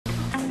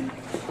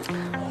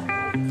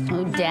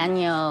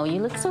Daniel,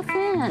 you look so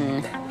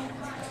thin.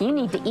 You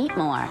need to eat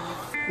more.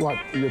 What,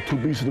 you're too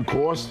busy to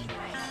course?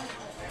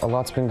 A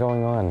lot's been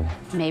going on.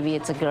 Maybe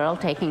it's a girl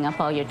taking up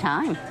all your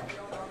time.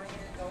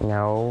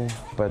 No,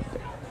 but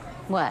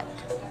What?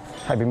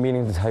 I've been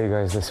meaning to tell you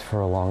guys this for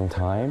a long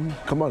time.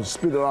 Come on,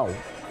 spit it out.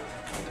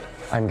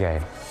 I'm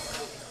gay.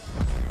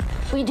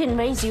 We didn't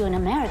raise you in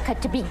America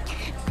to be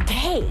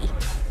gay.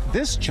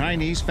 This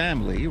Chinese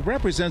family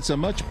represents a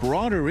much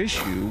broader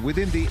issue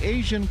within the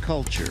Asian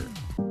culture.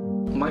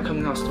 My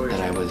coming out story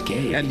that I was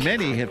gay. And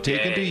many have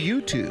taken to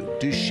YouTube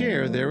to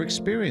share their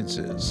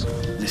experiences.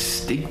 The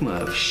stigma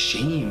of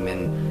shame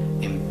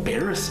and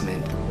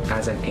embarrassment.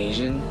 As an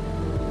Asian,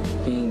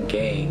 being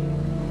gay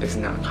is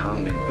not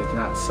common. It's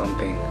not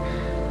something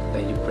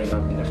that you bring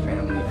up in the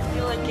family. I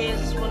feel like gay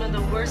is one of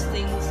the worst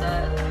things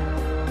that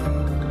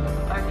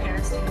our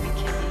parents need to be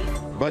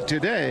kidding. But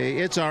today,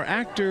 it's our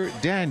actor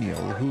Daniel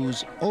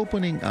who's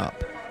opening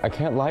up. I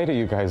can't lie to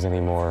you guys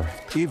anymore.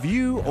 If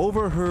you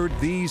overheard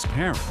these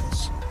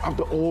parents,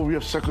 After all we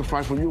have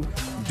sacrificed for you,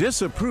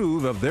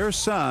 disapprove of their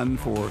son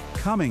for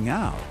coming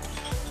out,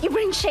 You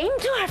bring shame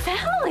to our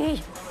family.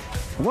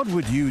 what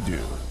would you do?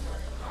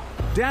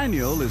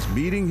 Daniel is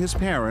meeting his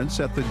parents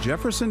at the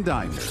Jefferson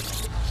Diner.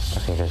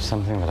 Okay, there's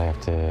something that I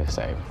have to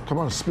say. come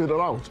on, spit it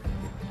out.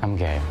 I'm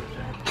gay.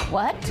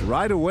 What?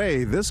 Right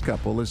away, this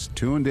couple is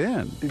tuned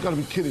in. You gotta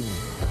be kidding me.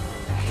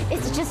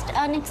 It's just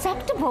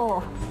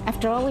unacceptable.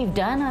 After all we've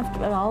done,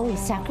 after all we've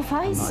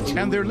sacrificed.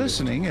 And they're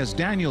listening as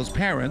Daniel's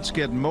parents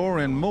get more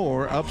and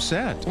more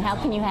upset. How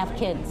can you have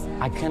kids?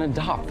 I can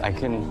adopt. I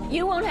can.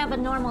 You won't have a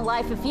normal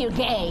life if you're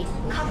gay.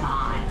 Come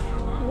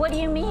on. What do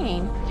you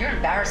mean? You're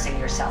embarrassing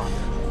yourself.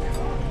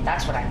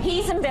 That's what I mean.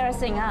 He's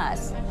embarrassing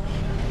us.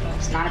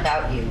 It's not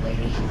about you,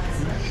 lady.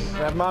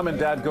 Have mom and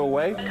dad go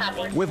away?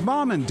 With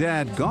mom and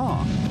dad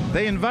gone,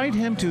 They invite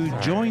him to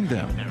join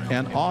them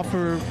and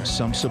offer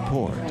some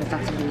support. It's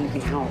not something you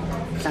can help.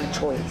 It's not a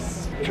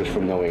choice. Just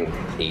from knowing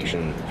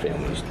Asian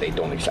families, they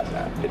don't accept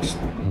that. It's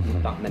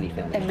not many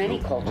families. In many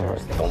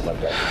cultures. Don't let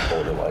that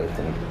control their life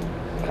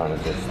and kind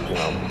of just,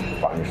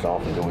 find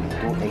yourself and do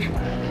it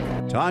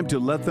Asian. time to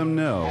let them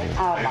know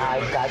Oh my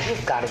God,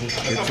 you've got to be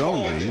kidding. it's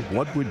only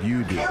what would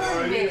you do.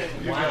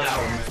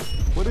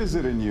 What is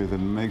it in you that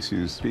makes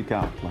you speak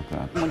out like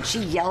that? When she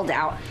yelled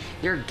out,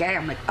 "You're gay,"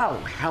 I'm like, oh,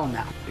 hell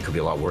no. It could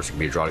be a lot worse. It could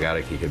be a drug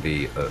addict. He could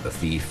be a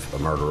thief, a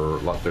murderer.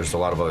 There's a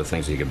lot of other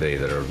things he could be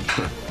that are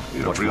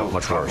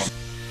much worse.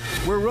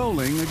 We're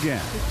rolling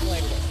again.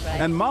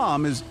 And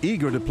mom is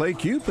eager to play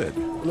Cupid.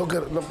 Look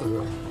at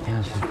her.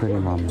 Yeah, she's pretty,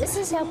 mom. This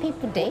is how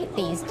people date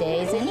these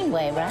days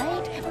anyway,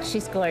 right?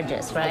 She's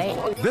gorgeous,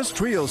 right? This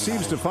trio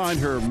seems to find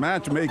her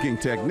matchmaking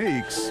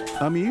techniques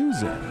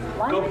amusing.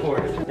 Go for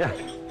it. Yeah.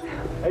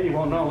 Hey, you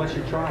won't know unless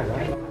you try,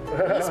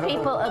 right? These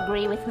people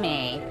agree with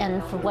me,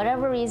 and for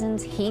whatever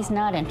reasons, he's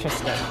not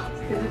interested.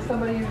 Is it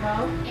somebody you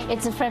know?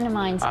 It's a friend of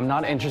mine. I'm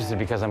not interested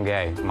because I'm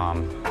gay,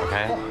 mom,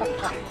 okay?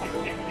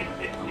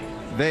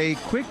 They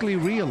quickly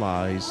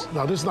realize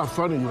Now, this is not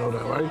funny, you know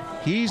that, right?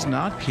 he's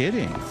not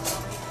kidding.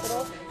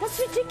 That's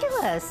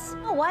ridiculous.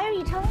 Oh, why are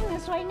you telling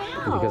us right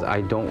now? Because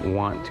I don't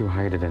want to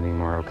hide it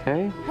anymore,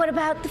 okay? What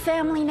about the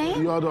family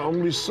name? You are the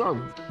only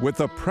son. With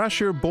the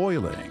pressure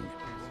boiling,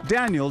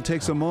 Daniel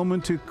takes a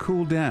moment to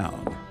cool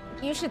down.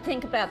 You should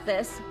think about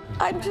this.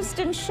 I'm just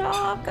in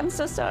shock. I'm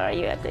so sorry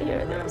you had to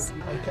hear this.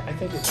 I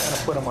think it's going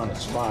to put him on the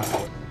spot.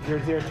 You're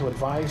there to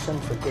advise him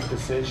for good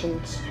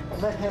decisions.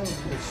 Let him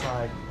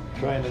decide.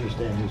 Try and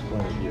understand his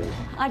point of view.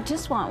 I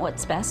just want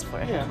what's best for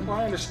him. Yeah, well,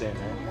 I understand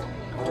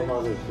that. All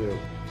mothers do.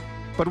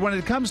 But when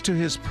it comes to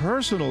his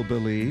personal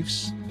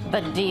beliefs,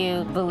 But do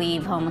you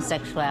believe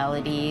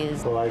homosexuality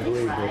is, Well, I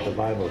believe what the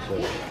Bible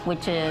says,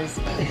 which is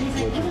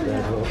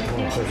that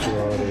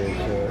homosexuality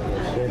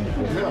is a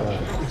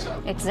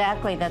sin.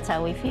 exactly, that's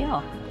how we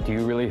feel. Do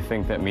you really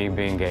think that me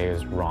being gay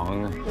is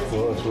wrong?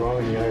 Well, it's wrong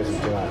in the eyes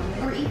of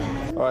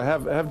God. All right,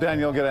 have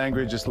Daniel get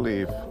angry, just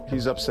leave.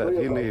 He's upset,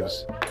 he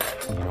leaves.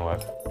 You know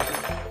what?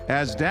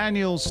 as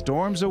Daniel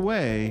storms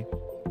away,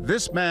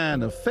 this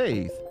man of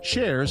faith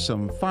shares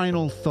some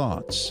final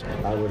thoughts.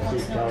 I would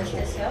seek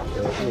counsel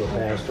through a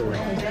pastor.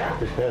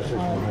 The pastor's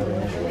not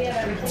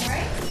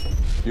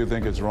having You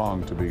think it's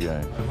wrong to be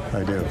gay?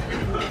 I do.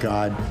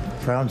 God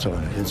frowns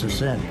on it. It's a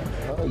sin.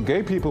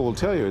 Gay people will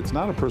tell you it's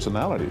not a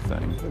personality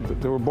thing.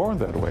 They were born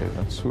that way.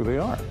 That's who they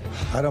are.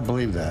 I don't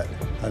believe that.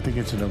 I think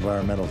it's an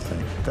environmental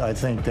thing. I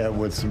think that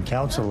with some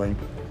counseling,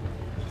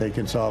 they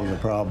can solve the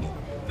problem.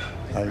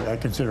 I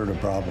consider it a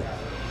problem.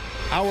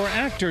 Our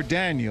actor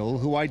Daniel,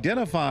 who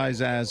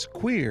identifies as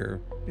queer,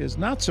 is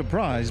not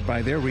surprised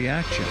by their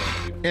reaction.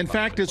 In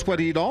fact, it's what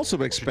he'd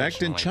also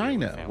expect in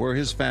China, where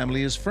his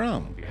family is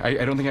from. I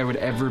don't think I would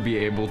ever be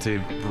able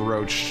to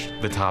broach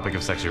the topic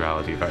of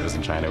sexuality if I was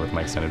in China with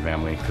my extended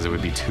family, because it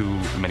would be too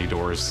many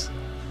doors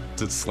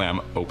to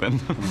slam open.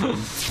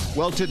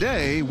 Well,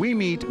 today we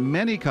meet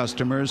many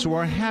customers who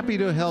are happy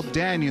to help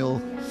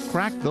Daniel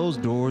crack those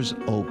doors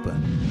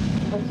open.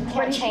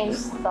 But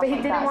he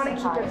didn't want to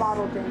keep it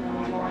bottled in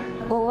anymore.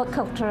 Well, what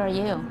culture are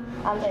you?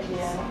 I'm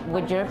Indian.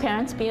 Would your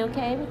parents be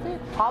okay with it?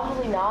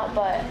 Probably not,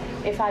 but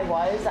if I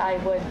was, I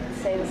would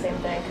say the same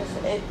thing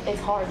because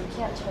it's hard. You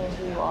can't change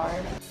who you are.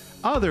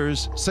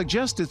 Others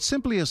suggest it's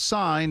simply a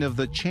sign of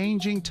the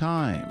changing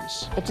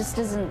times. It just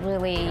doesn't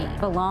really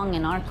belong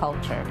in our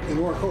culture.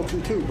 In our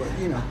culture too, but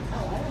you know,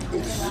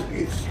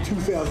 it's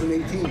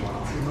 2018. You know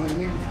what I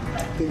mean?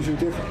 Things are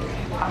different.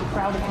 I'm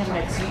proud of him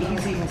that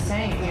he's even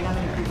saying, you know, how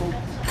many people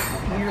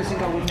years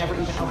ago would never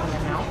even open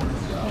their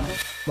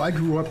mouth. I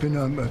grew up in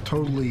a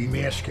totally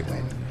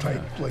masculine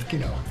type,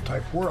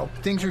 type world.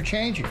 Things are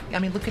changing. I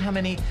mean, look at how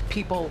many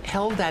people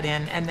held that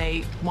in and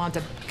they wound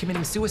up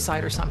committing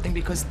suicide or something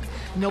because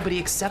nobody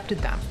accepted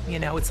them. You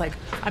know, it's like,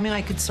 I mean,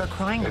 I could start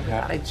crying over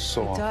that. It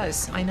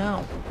does, I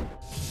know.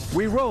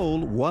 We roll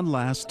one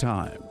last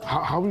time.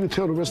 How will you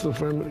tell the rest of the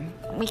family?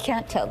 We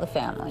can't tell the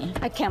family.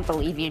 I can't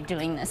believe you're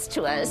doing this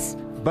to us.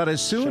 But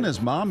as soon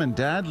as Mom and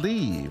Dad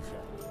leave,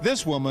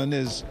 this woman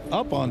is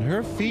up on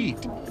her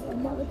feet.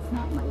 No, it's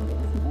not my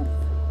business,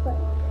 but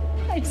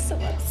I'm so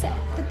upset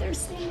that they're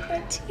saying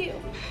that to you.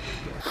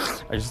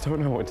 I just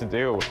don't know what to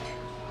do.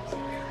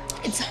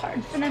 It's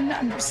hard for them to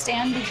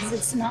understand because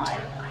it's not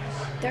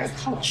their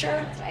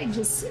culture. I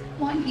just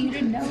want you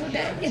to know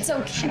that it's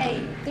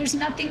okay. There's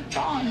nothing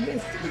wrong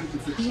with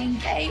being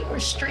gay or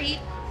straight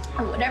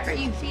or whatever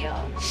you feel.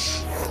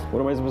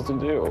 What am I supposed to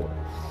do?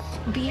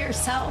 Be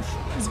yourself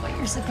is what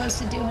you're supposed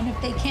to do, and if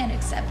they can't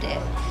accept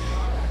it,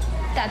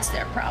 that's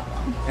their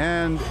problem.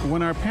 And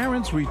when our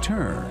parents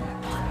return...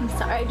 I'm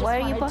sorry, I just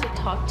wanted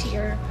to talk to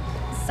your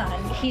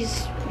son.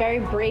 He's very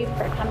brave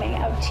for coming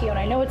out to you, and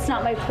I know it's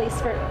not my place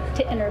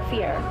to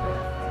interfere.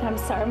 I'm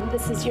sorry,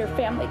 this is your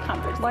family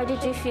conversation. Why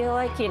did you feel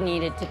like you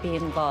needed to be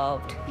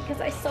involved?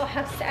 Because I saw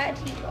how sad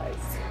he was.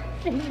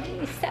 It made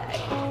me sad.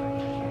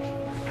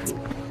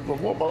 But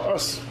what about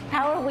us?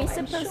 How are we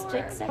supposed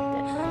to accept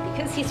it?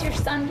 Because he's your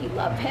son, you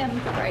love him,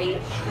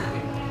 right?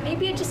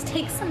 Maybe it just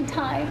takes some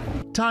time.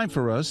 Time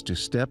for us to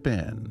step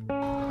in.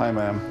 Hi,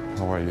 ma'am.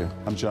 How are you?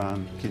 I'm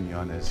John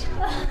Quinones.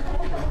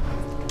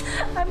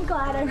 I'm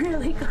glad. I'm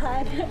really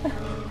glad.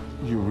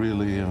 You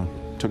really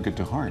took it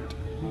to heart.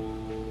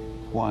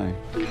 Why?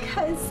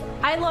 Because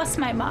I lost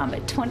my mom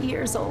at 20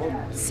 years old.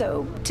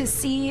 So to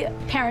see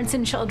parents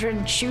and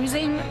children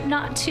choosing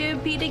not to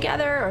be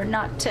together or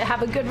not to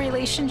have a good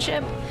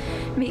relationship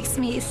makes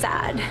me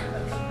sad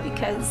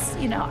because,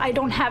 you know, I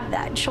don't have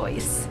that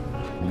choice.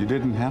 You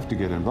didn't have to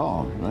get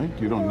involved, right?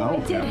 You don't know. I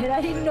didn't.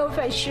 I didn't know if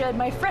I should.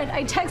 I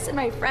texted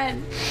my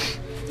friend.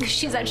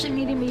 She's actually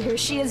meeting me here.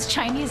 She is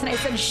Chinese, and I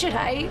said, should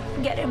I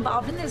get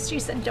involved in this? She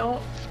said,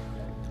 don't.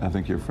 I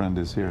think your friend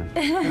is here.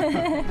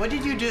 What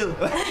did you do?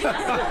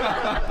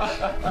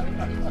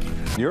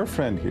 Your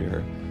friend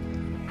here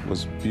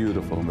was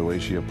beautiful in the way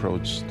she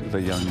approached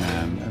the young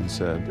man and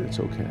said,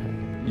 it's okay.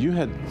 You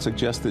had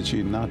suggested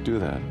she not do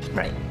that.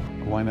 Right.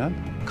 Why not?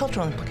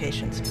 Cultural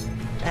implications.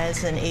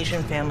 As an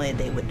Asian family,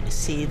 they would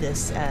see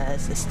this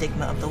as the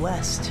stigma of the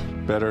West.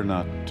 Better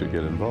not to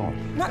get involved.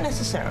 Not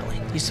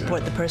necessarily. You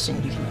support the person,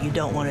 you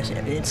don't want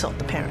to insult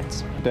the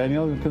parents.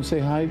 Danielle, you can say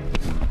hi.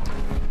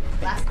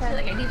 Last time,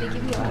 I need to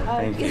give you a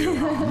hug. Thank you.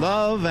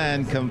 Love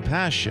and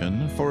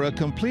compassion for a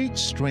complete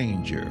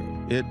stranger.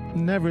 It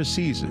never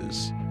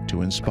ceases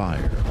to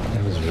inspire.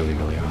 That was really,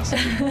 really awesome.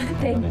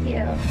 Thank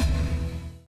you.